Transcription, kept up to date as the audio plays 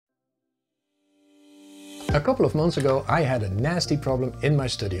A couple of months ago I had a nasty problem in my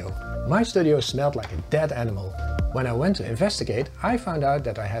studio. My studio smelled like a dead animal. When I went to investigate, I found out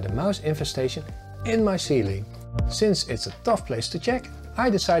that I had a mouse infestation in my ceiling. Since it's a tough place to check, I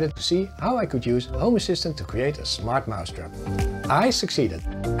decided to see how I could use Home Assistant to create a smart mousetrap. I succeeded,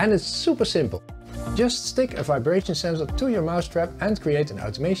 and it's super simple. Just stick a vibration sensor to your mousetrap and create an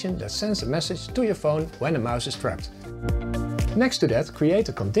automation that sends a message to your phone when a mouse is trapped. Next to that, create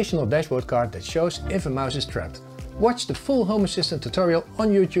a conditional dashboard card that shows if a mouse is trapped. Watch the full Home Assistant tutorial on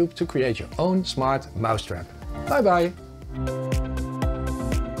YouTube to create your own smart mousetrap. Bye bye!